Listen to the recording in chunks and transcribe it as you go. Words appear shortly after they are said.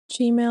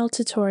Gmail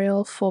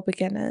tutorial for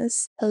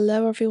beginners.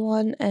 Hello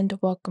everyone and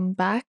welcome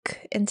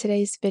back. In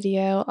today's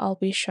video, I'll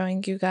be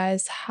showing you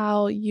guys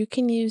how you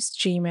can use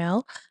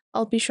Gmail.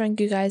 I'll be showing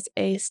you guys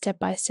a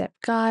step-by-step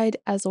guide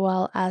as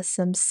well as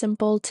some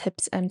simple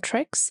tips and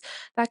tricks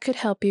that could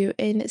help you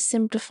in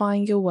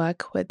simplifying your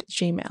work with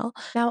Gmail.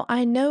 Now,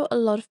 I know a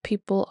lot of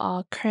people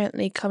are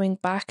currently coming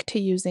back to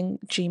using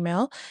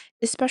Gmail,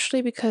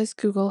 especially because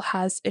Google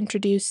has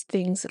introduced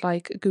things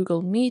like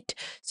Google Meet,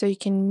 so you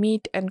can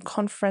meet and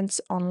conference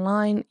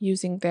online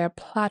using their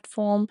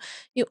platform.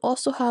 You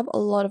also have a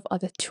lot of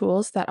other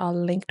tools that are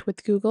linked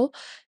with Google.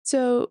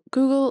 So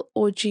Google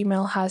or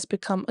Gmail has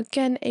become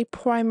again a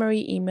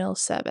primary email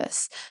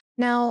service.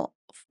 Now,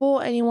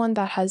 for anyone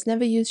that has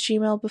never used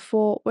Gmail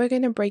before, we're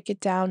going to break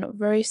it down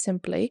very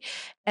simply.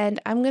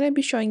 And I'm going to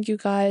be showing you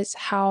guys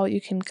how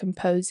you can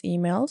compose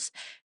emails,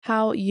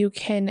 how you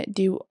can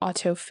do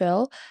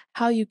autofill,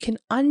 how you can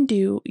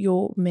undo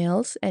your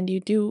mails, and you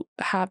do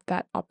have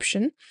that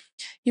option.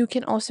 You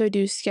can also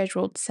do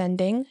scheduled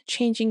sending,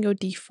 changing your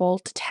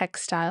default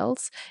text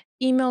styles,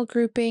 email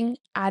grouping,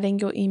 adding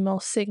your email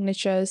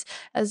signatures,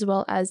 as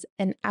well as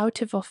an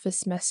out of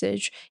office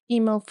message,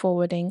 email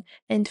forwarding,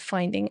 and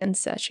finding and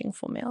searching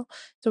for mail.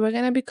 So we're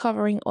going to be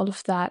covering all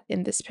of that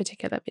in this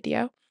particular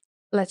video.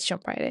 Let's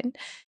jump right in.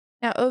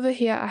 Now over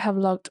here, I have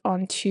logged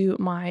onto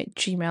my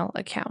Gmail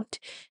account.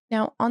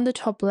 Now on the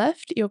top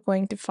left, you're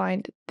going to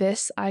find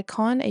this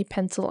icon, a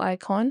pencil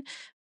icon.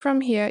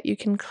 From here, you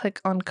can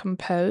click on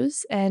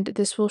Compose, and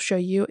this will show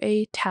you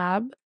a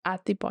tab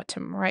at the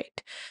bottom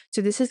right.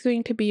 So this is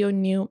going to be your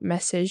new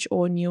message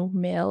or new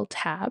mail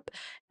tab,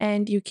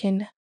 and you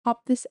can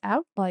pop this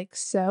out like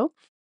so.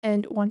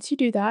 And once you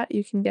do that,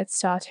 you can get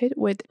started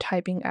with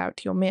typing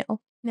out your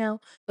mail.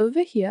 Now,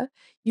 over here,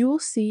 you will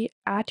see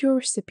at your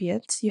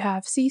recipients, you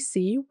have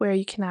CC where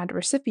you can add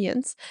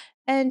recipients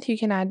and you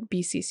can add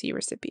BCC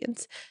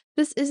recipients.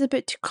 This is a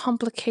bit too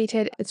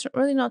complicated. It's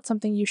really not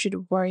something you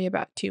should worry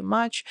about too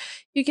much.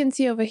 You can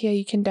see over here,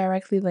 you can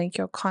directly link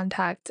your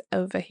contact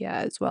over here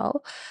as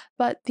well.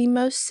 But the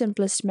most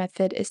simplest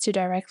method is to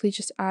directly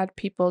just add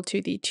people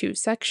to the to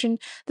section.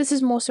 This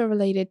is more so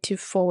related to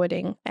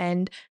forwarding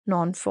and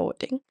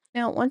non-forwarding.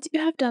 Now, once you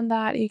have done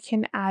that, you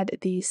can add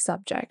the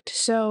subject.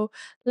 So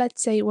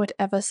let's say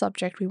whatever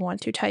subject we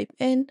want to type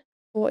in.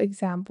 For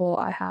example,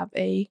 I have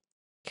a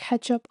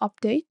catch-up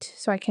update,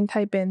 so I can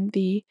type in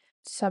the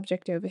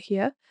subject over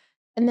here.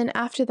 And then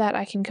after that,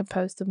 I can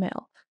compose the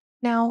mail.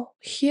 Now,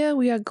 here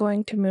we are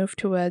going to move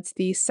towards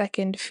the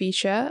second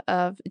feature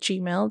of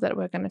Gmail that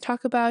we're going to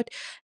talk about,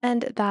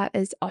 and that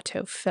is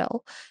autofill.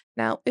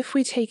 Now, if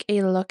we take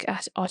a look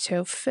at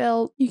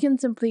autofill, you can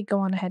simply go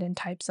on ahead and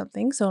type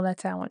something. So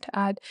let's say I want to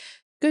add,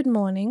 "Good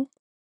morning,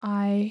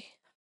 I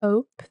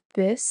hope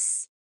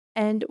this."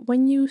 And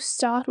when you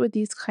start with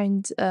these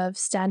kinds of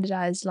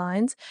standardized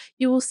lines,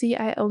 you will see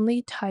I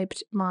only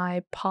typed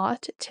my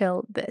part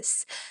till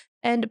this.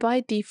 And by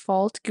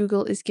default,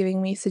 Google is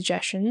giving me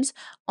suggestions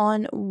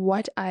on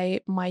what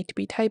I might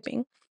be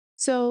typing.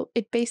 So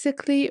it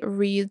basically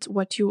reads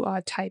what you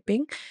are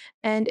typing,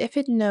 and if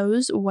it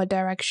knows what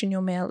direction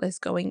your mail is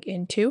going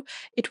into,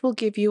 it will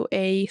give you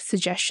a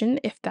suggestion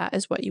if that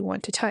is what you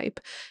want to type.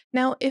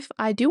 Now, if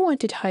I do want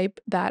to type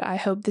that I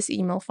hope this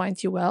email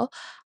finds you well,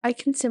 I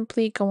can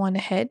simply go on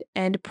ahead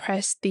and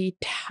press the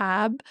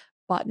tab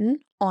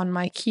button on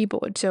my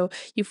keyboard. So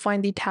you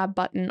find the tab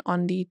button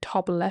on the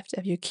top left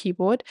of your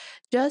keyboard.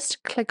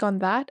 Just click on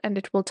that and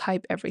it will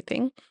type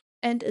everything.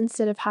 And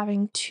instead of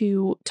having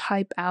to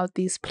type out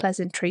these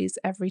pleasantries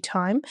every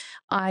time,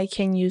 I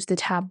can use the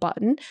tab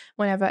button.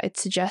 Whenever it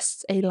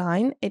suggests a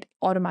line, it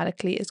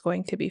automatically is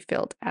going to be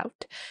filled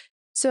out.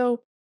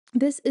 So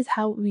this is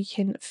how we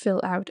can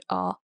fill out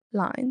our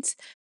lines.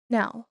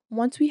 Now,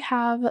 once we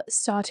have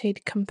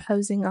started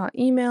composing our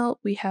email,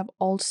 we have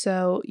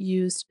also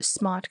used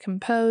Smart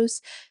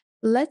Compose.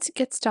 Let's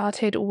get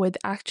started with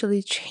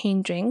actually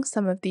changing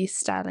some of the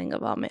styling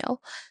of our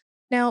mail.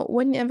 Now,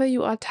 whenever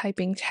you are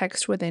typing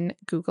text within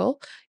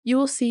Google, you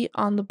will see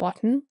on the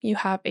bottom you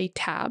have a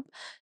tab.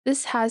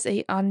 This has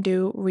a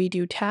undo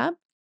redo tab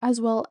as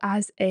well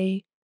as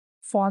a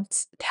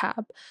fonts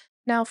tab.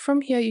 Now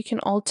from here you can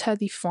alter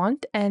the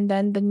font and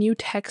then the new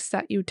text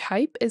that you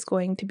type is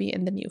going to be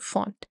in the new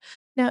font.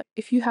 Now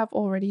if you have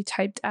already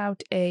typed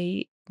out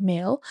a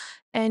mail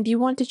and you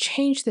want to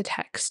change the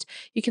text,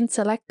 you can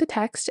select the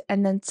text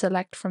and then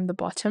select from the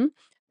bottom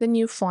the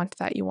new font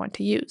that you want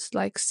to use,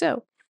 like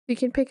so. You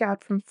can pick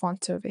out from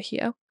fonts over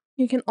here.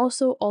 You can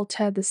also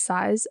alter the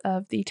size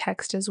of the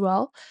text as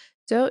well.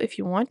 So if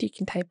you want, you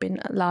can type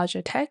in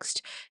larger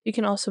text. You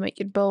can also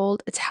make it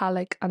bold,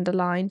 italic,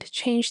 underlined,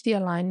 change the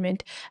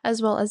alignment,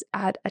 as well as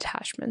add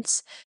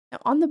attachments. Now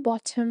on the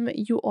bottom,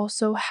 you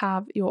also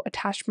have your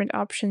attachment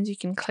options. You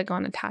can click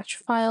on attach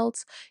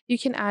files. You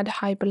can add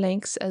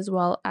hyperlinks as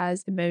well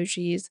as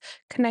emojis,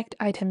 connect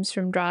items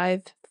from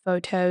Drive,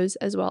 photos,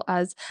 as well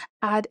as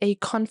add a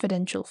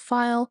confidential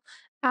file,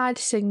 add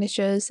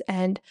signatures,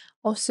 and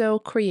also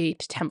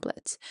create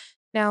templates.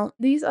 Now,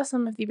 these are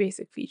some of the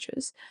basic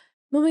features.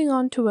 Moving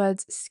on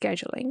towards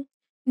scheduling.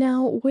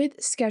 Now, with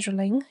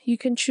scheduling, you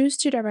can choose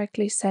to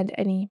directly send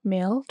any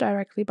mail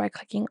directly by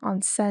clicking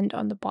on Send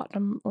on the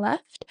bottom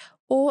left,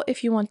 or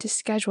if you want to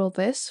schedule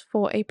this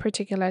for a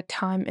particular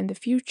time in the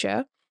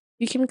future,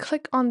 you can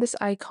click on this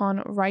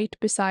icon right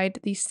beside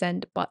the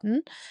Send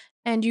button,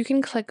 and you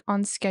can click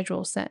on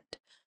Schedule Send.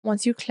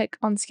 Once you click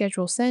on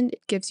Schedule Send,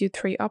 it gives you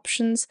three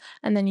options,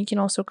 and then you can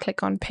also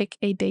click on Pick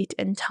a date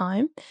and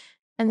time,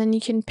 and then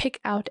you can pick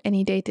out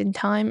any date and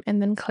time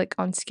and then click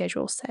on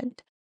Schedule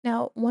Send.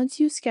 Now, once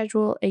you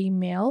schedule a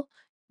mail,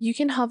 you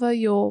can hover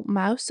your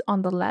mouse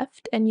on the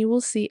left and you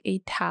will see a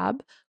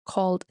tab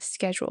called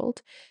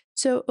Scheduled.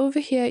 So over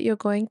here, you're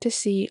going to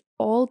see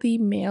all the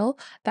mail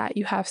that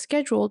you have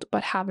scheduled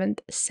but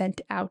haven't sent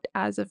out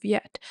as of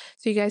yet.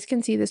 So you guys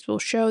can see this will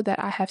show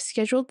that I have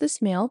scheduled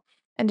this mail,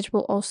 and it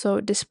will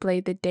also display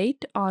the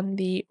date on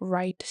the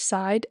right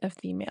side of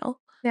the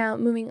mail. Now,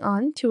 moving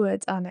on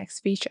towards our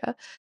next feature.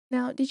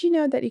 Now, did you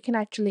know that you can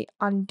actually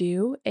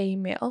undo a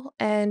mail?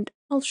 And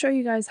I'll show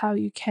you guys how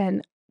you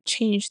can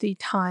change the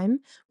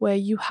time where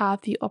you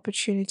have the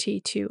opportunity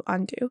to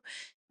undo.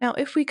 Now,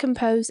 if we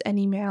compose an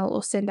email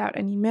or send out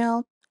an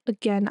email,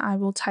 again, I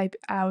will type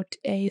out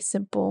a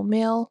simple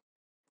mail.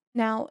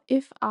 Now,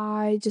 if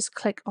I just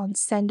click on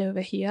send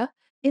over here,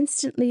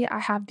 instantly I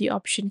have the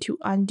option to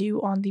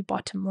undo on the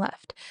bottom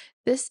left.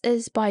 This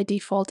is by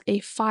default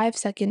a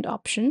 5-second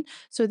option,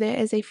 so there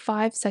is a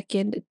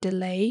 5-second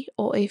delay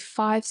or a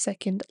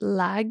 5-second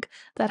lag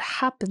that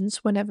happens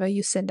whenever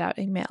you send out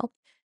a mail.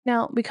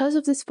 Now, because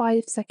of this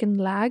 5-second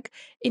lag,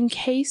 in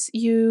case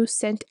you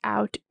sent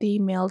out the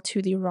mail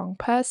to the wrong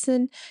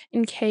person,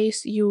 in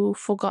case you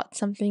forgot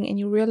something and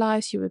you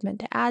realized you were meant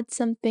to add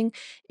something,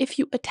 if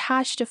you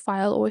attached a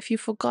file or if you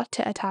forgot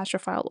to attach a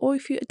file or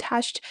if you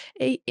attached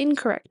a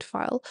incorrect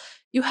file,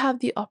 you have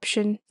the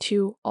option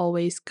to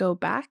always go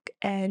back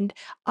and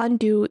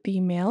undo the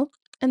email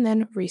and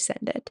then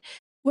resend it.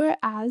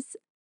 Whereas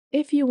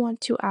if you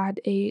want to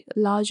add a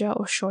larger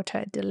or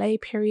shorter delay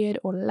period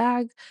or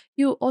lag,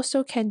 you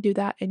also can do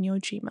that in your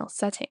Gmail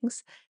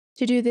settings.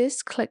 To do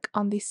this, click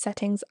on the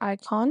settings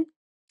icon.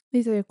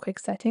 These are your quick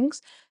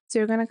settings. So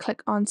you're going to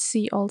click on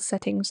See All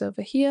Settings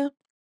over here.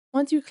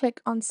 Once you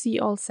click on See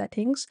All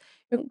Settings,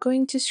 you're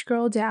going to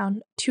scroll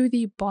down to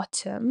the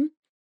bottom.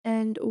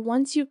 And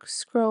once you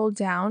scroll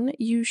down,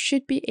 you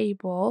should be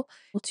able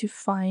to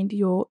find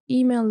your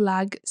email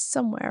lag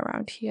somewhere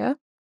around here.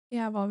 We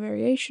have our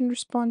variation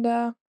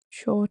responder,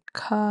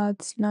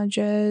 shortcuts,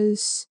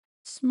 nudges,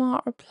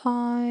 smart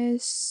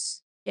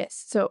replies.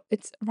 Yes, so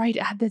it's right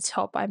at the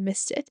top. I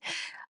missed it.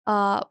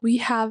 We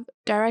have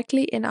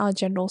directly in our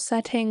general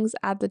settings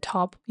at the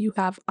top, you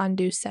have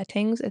undo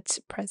settings. It's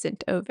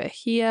present over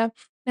here.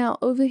 Now,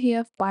 over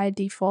here, by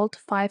default,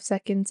 5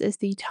 seconds is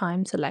the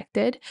time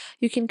selected.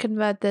 You can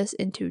convert this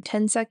into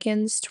 10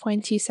 seconds,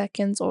 20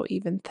 seconds, or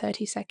even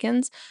 30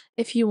 seconds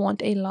if you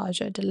want a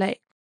larger delay.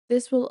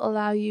 This will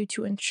allow you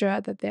to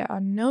ensure that there are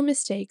no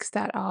mistakes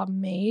that are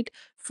made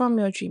from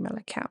your Gmail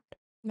account.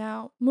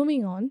 Now,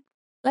 moving on,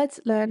 let's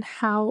learn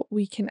how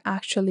we can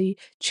actually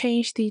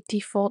change the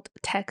default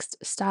text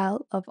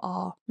style of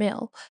our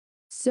mail.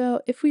 So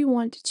if we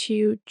want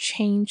to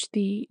change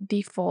the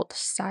default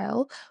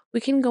style, we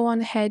can go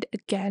on ahead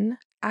again,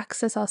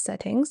 access our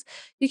settings.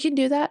 You can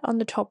do that on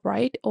the top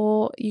right,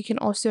 or you can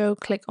also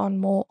click on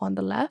more on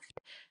the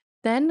left.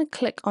 Then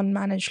click on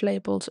Manage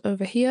Labels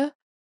over here,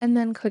 and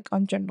then click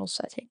on General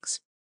Settings.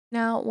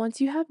 Now,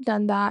 once you have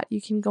done that,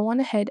 you can go on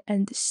ahead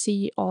and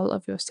see all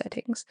of your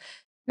settings.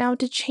 Now,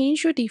 to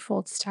change your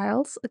default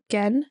styles,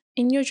 again,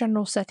 in your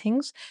general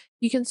settings,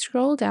 you can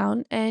scroll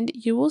down and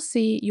you will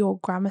see your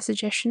grammar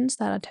suggestions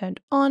that are turned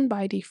on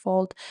by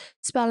default,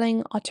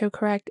 spelling,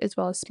 autocorrect, as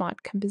well as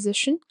smart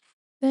composition.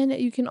 Then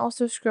you can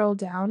also scroll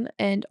down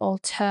and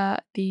alter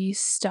the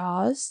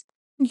stars.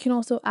 You can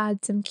also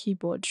add some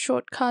keyboard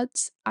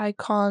shortcuts,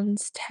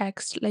 icons,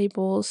 text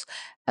labels,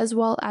 as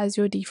well as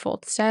your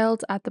default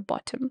styles at the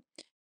bottom.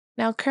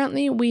 Now,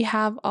 currently we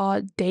have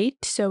our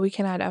date, so we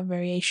can add a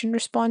variation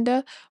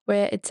responder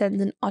where it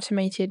sends an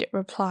automated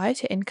reply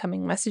to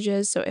incoming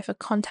messages. So if a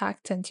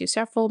contact sends you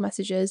several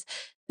messages,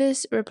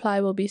 this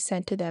reply will be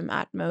sent to them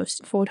at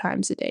most 4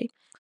 times a day.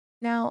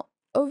 Now,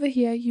 over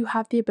here, you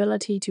have the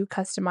ability to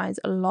customize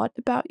a lot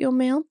about your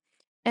mail,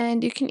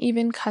 and you can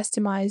even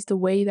customize the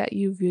way that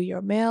you view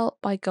your mail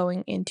by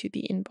going into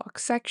the inbox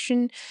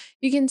section.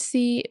 You can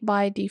see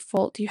by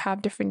default, you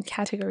have different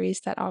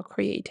categories that are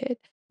created.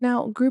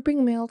 Now,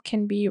 grouping mail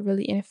can be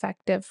really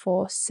ineffective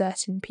for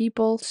certain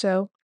people,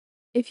 so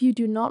if you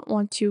do not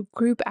want to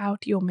group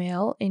out your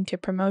mail into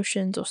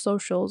promotions or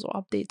socials or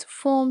updates or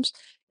forms,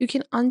 you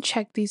can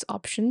uncheck these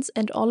options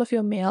and all of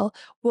your mail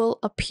will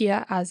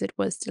appear as it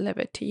was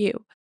delivered to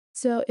you.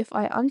 So if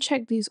I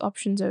uncheck these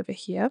options over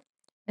here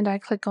and I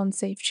click on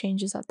Save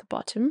Changes at the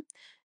bottom,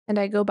 and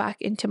I go back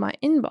into my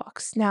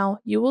inbox. Now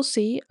you will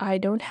see I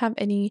don't have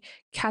any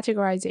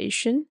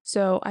categorization.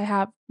 So I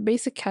have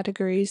basic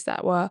categories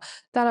that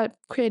are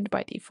created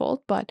by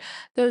default, but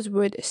those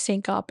would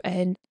sync up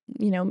and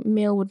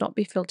mail would not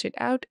be filtered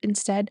out.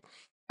 Instead,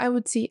 I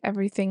would see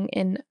everything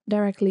in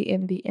directly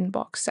in the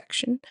inbox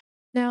section.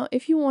 Now,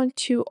 if you want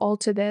to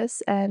alter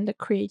this and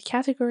create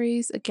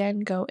categories,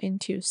 again, go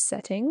into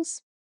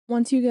settings.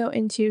 Once you go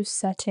into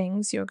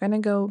settings, you're going to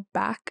go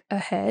back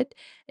ahead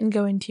and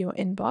go into your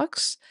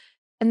inbox.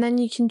 And then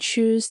you can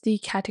choose the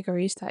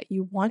categories that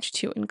you want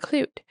to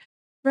include.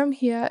 From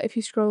here, if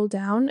you scroll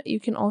down, you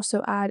can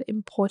also add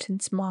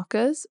importance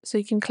markers. So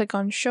you can click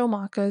on show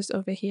markers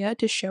over here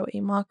to show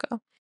a marker.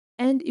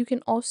 And you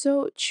can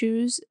also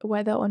choose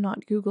whether or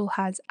not Google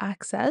has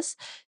access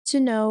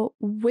to know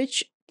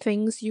which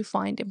things you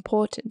find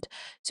important.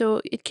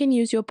 So it can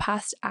use your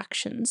past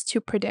actions to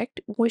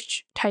predict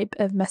which type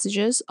of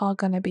messages are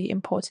going to be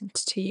important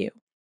to you.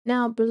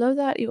 Now, below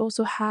that, you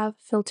also have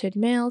filtered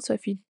mail. So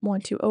if you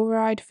want to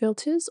override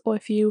filters or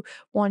if you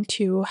want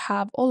to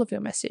have all of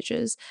your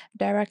messages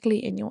directly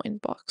in your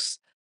inbox,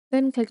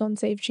 then click on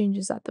Save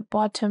Changes at the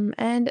bottom,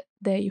 and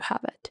there you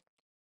have it.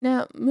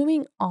 Now,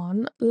 moving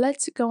on,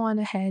 let's go on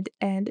ahead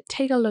and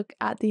take a look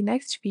at the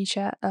next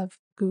feature of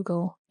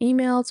Google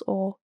Emails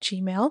or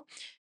Gmail,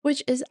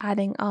 which is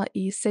adding our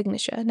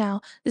e-signature.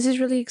 Now, this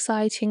is really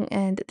exciting,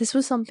 and this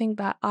was something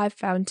that I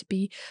found to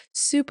be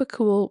super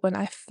cool when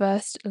I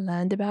first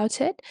learned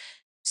about it.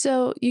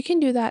 So you can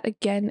do that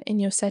again in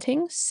your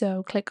settings.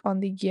 So click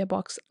on the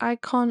gearbox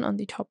icon on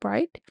the top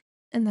right,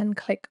 and then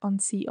click on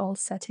See All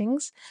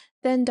Settings.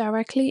 Then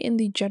directly in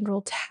the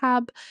General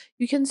tab,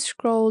 you can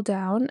scroll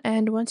down,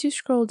 and once you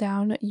scroll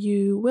down,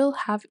 you will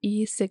have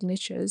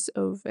e-signatures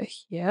over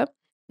here.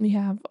 We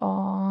have,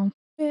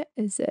 where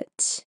is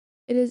it?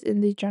 It is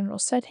in the General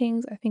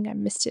Settings. I think I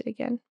missed it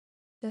again.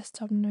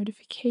 Desktop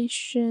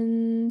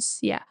notifications.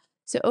 Yeah.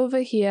 So over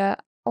here,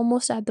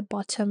 almost at the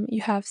bottom,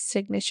 you have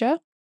signature.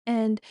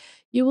 And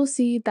you will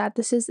see that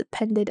this is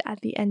appended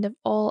at the end of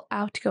all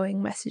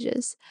outgoing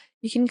messages.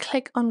 You can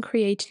click on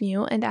Create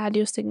New and add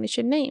your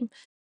signature name.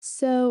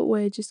 So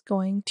we're just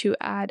going to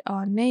add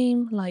our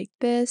name like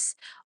this.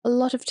 A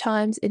lot of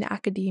times in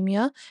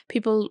academia,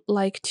 people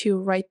like to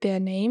write their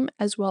name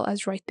as well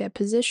as write their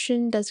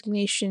position,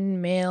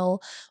 designation,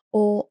 mail,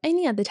 or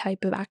any other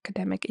type of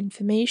academic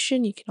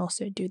information. You can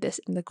also do this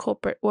in the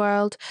corporate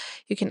world.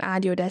 You can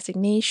add your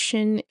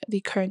designation,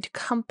 the current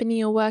company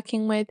you're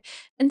working with,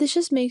 and this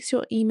just makes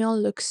your email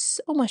look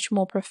so much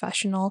more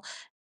professional.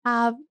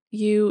 Have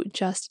you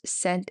just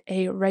sent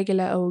a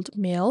regular old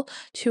mail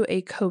to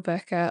a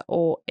coworker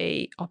or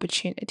a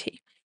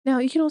opportunity? Now,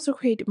 you can also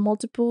create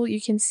multiple.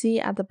 You can see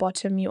at the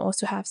bottom, you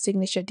also have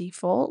signature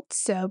default.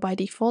 So by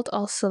default,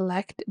 I'll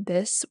select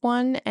this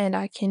one, and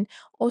I can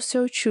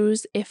also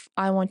choose if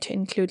I want to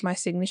include my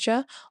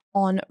signature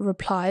on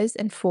replies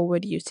and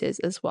forward uses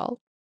as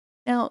well.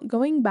 Now,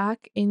 going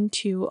back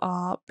into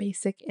our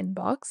basic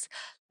inbox,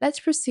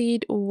 let's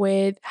proceed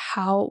with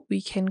how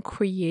we can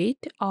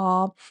create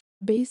our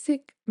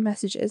basic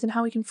messages and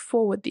how we can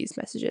forward these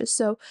messages.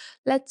 So,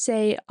 let's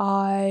say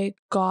I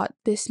got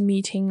this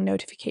meeting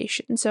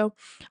notification. So,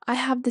 I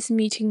have this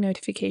meeting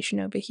notification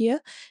over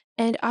here,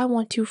 and I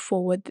want to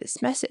forward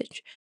this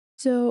message.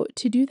 So,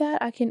 to do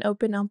that, I can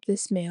open up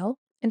this mail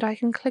and I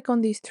can click on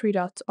these three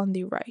dots on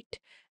the right,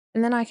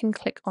 and then I can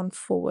click on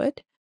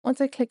forward. Once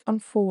I click on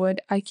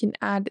forward, I can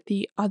add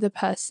the other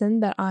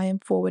person that I am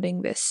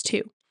forwarding this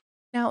to.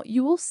 Now,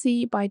 you will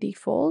see by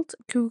default,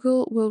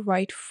 Google will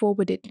write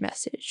forwarded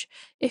message.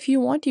 If you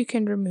want, you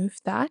can remove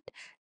that,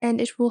 and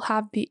it will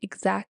have the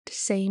exact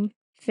same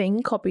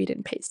thing copied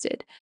and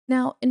pasted.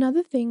 Now,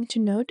 another thing to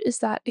note is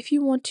that if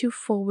you want to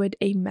forward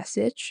a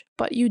message,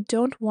 but you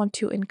don't want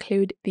to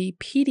include the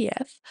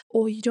PDF,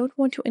 or you don't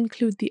want to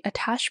include the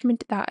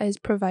attachment that is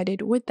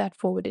provided with that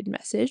forwarded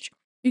message,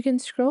 you can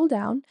scroll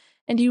down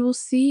and you will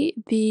see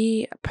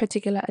the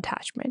particular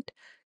attachment.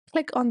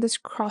 Click on this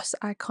cross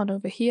icon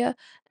over here,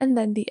 and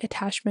then the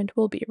attachment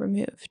will be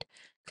removed.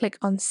 Click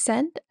on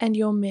Send, and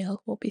your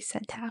mail will be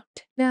sent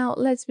out. Now,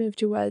 let's move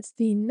towards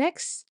the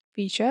next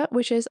feature,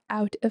 which is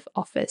out of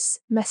office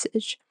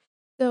message.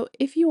 So,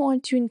 if you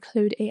want to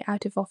include a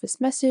out of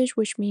office message,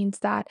 which means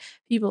that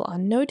people are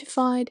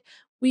notified,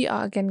 we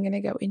are again going to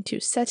go into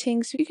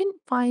settings. You can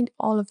find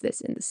all of this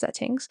in the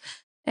settings,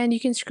 and you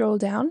can scroll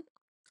down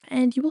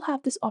and you will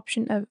have this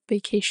option of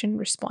vacation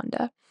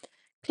responder.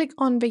 Click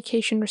on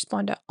vacation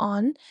responder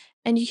on,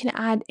 and you can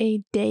add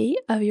a day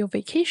of your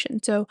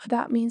vacation. So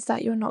that means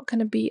that you're not going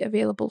to be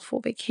available for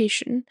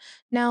vacation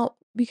now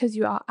because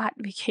you are at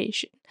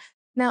vacation.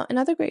 Now,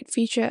 another great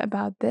feature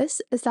about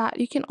this is that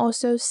you can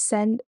also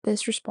send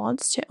this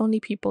response to only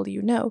people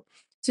you know.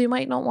 So you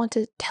might not want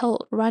to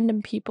tell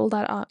random people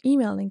that are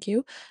emailing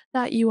you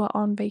that you are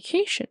on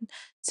vacation.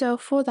 So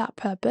for that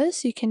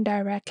purpose, you can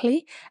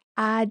directly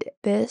add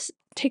this,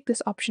 take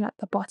this option at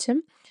the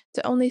bottom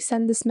to only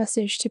send this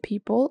message to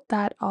people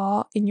that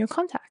are in your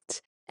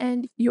contacts.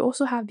 And you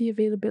also have the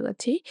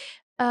availability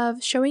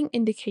of showing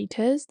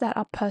indicators that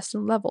are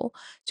personal level.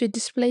 So it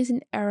displays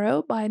an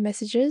arrow by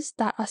messages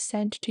that are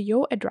sent to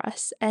your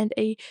address and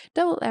a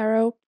double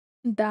arrow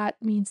that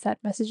means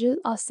that messages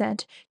are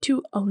sent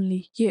to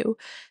only you.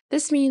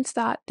 This means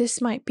that this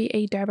might be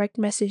a direct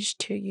message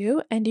to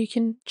you and you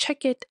can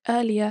check it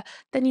earlier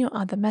than your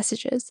other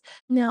messages.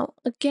 Now,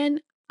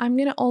 again, I'm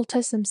going to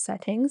alter some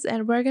settings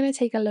and we're going to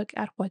take a look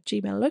at what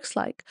Gmail looks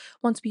like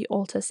once we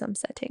alter some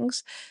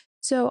settings.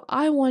 So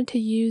I want to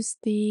use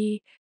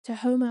the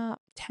Tahoma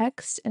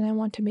text and I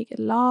want to make it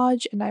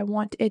large and I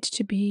want it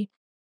to be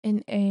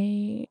in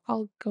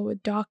I'll go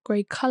with dark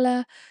gray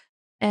color,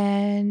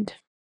 and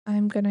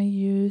I'm going to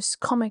use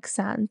Comic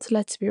Sans.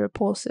 Let's be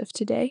repulsive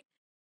today.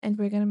 And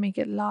we're going to make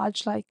it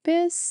large like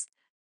this.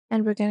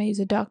 And we're going to use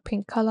a dark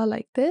pink color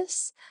like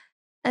this.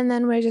 And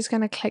then we're just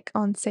going to click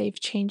on Save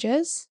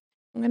Changes.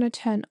 I'm going to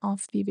turn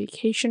off the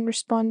vacation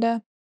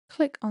responder.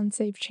 Click on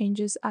Save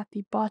Changes at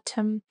the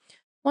bottom.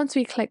 Once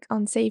we click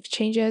on Save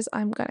Changes,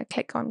 I'm going to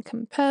click on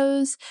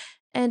Compose.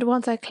 And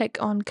once I click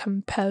on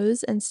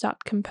Compose and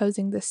start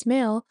composing this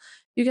mail,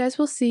 you guys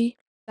will see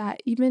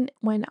that even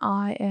when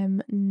I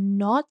am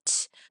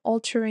not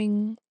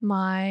altering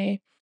my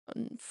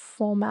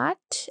format,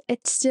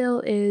 it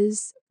still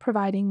is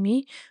providing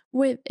me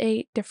with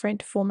a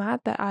different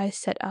format that I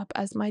set up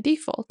as my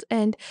default.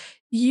 And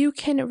you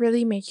can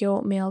really make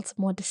your mails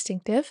more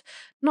distinctive,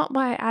 not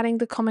by adding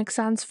the Comic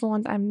Sans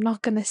font. I'm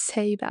not going to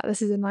say that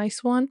this is a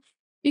nice one.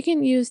 You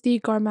can use the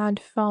Gourmand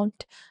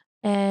font,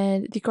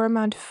 and the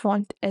Gourmand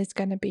font is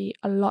going to be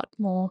a lot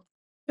more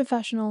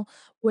professional,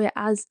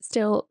 whereas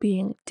still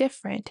being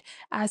different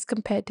as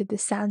compared to the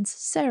sans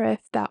serif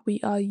that we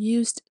are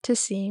used to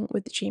seeing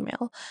with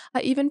Gmail.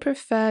 I even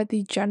prefer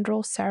the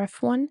general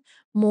serif one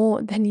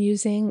more than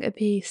using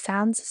the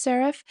sans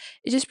serif.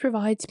 It just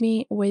provides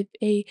me with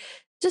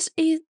just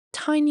a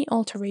tiny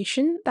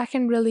alteration that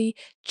can really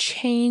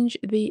change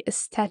the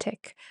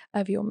aesthetic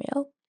of your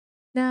mail.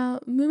 Now,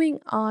 moving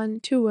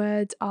on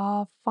towards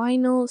our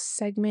final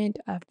segment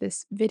of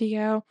this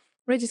video,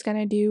 we're just going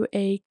to do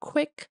a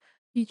quick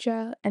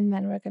feature and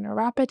then we're going to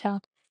wrap it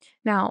up.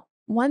 Now,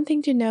 one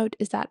thing to note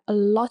is that a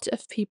lot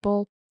of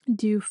people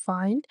do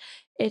find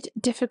it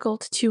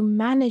difficult to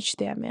manage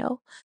their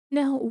mail.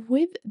 Now,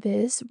 with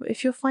this,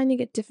 if you're finding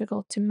it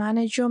difficult to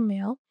manage your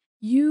mail,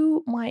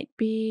 you might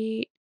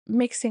be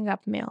mixing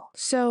up mail.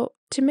 So,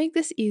 to make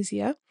this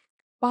easier,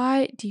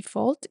 by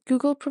default,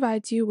 Google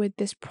provides you with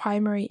this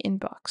primary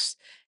inbox.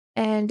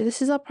 And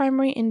this is our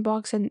primary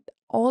inbox, and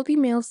all the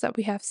mails that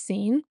we have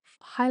seen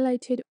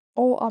highlighted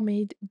or are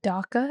made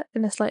darker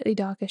in a slightly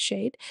darker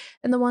shade,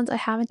 and the ones I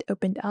haven't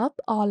opened up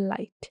are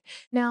light.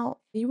 Now,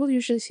 you will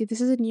usually see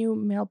this is a new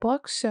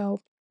mailbox,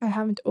 so I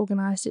haven't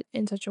organized it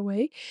in such a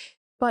way,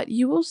 but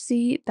you will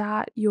see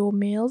that your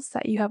mails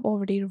that you have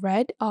already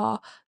read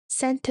are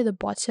sent to the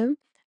bottom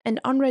and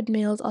unread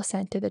mails are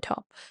sent to the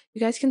top.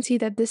 You guys can see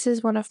that this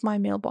is one of my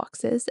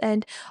mailboxes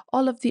and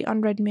all of the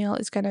unread mail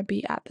is going to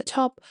be at the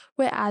top,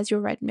 whereas your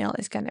read mail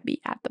is going to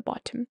be at the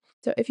bottom.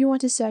 So if you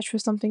want to search for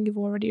something you've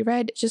already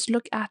read, just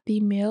look at the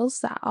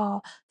mails that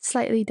are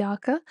slightly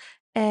darker.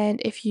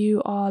 And if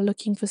you are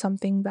looking for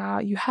something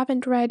that you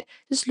haven't read,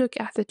 just look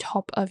at the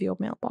top of your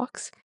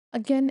mailbox.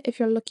 Again, if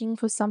you're looking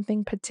for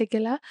something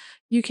particular,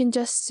 you can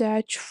just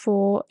search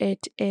for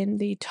it in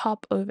the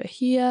top over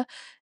here.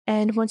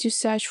 And once you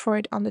search for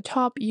it on the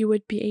top, you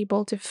would be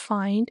able to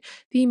find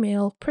the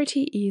mail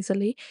pretty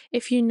easily.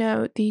 If you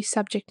know the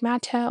subject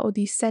matter or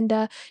the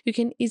sender, you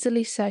can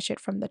easily search it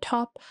from the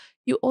top.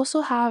 You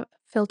also have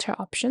filter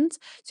options.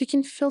 So you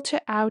can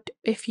filter out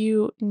if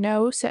you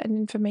know certain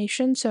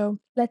information. So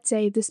let's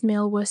say this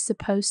mail was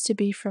supposed to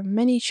be from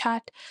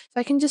ManyChat. So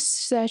I can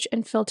just search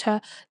and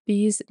filter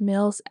these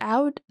mails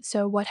out.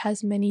 So what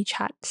has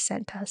ManyChat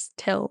sent us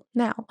till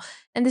now?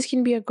 And this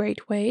can be a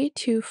great way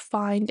to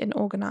find and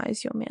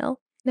organize your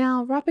mail.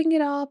 Now, wrapping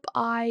it up,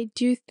 I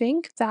do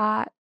think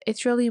that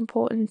it's really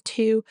important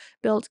to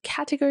build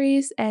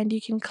categories, and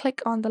you can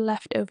click on the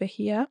left over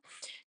here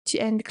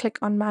and click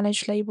on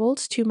manage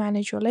labels to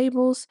manage your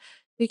labels.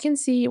 You can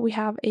see we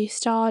have a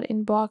starred,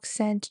 inbox,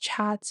 sent,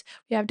 chats.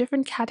 We have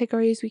different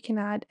categories we can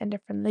add and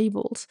different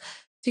labels.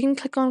 So you can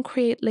click on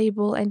create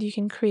label and you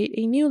can create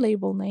a new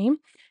label name.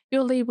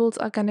 Your labels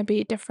are going to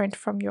be different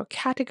from your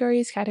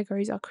categories.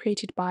 Categories are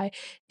created by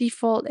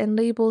default and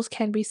labels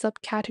can be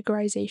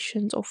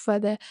subcategorizations or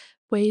further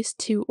ways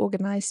to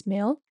organize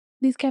mail.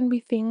 These can be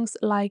things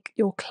like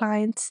your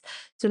clients.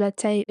 So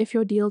let's say if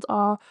your deals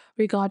are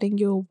regarding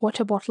your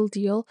water bottle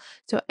deal,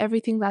 so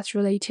everything that's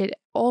related,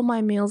 all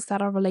my mails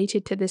that are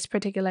related to this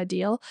particular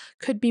deal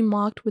could be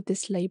marked with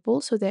this label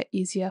so they're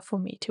easier for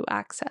me to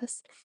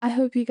access. I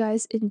hope you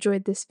guys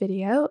enjoyed this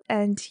video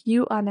and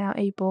you are now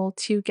able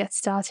to get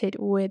started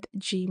with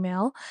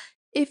Gmail.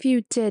 If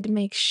you did,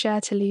 make sure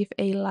to leave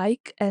a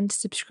like and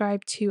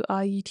subscribe to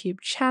our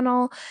YouTube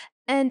channel.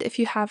 And if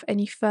you have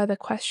any further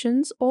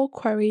questions or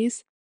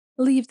queries,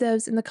 leave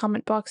those in the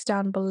comment box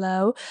down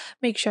below.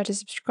 Make sure to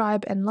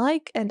subscribe and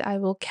like, and I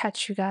will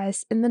catch you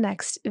guys in the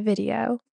next video.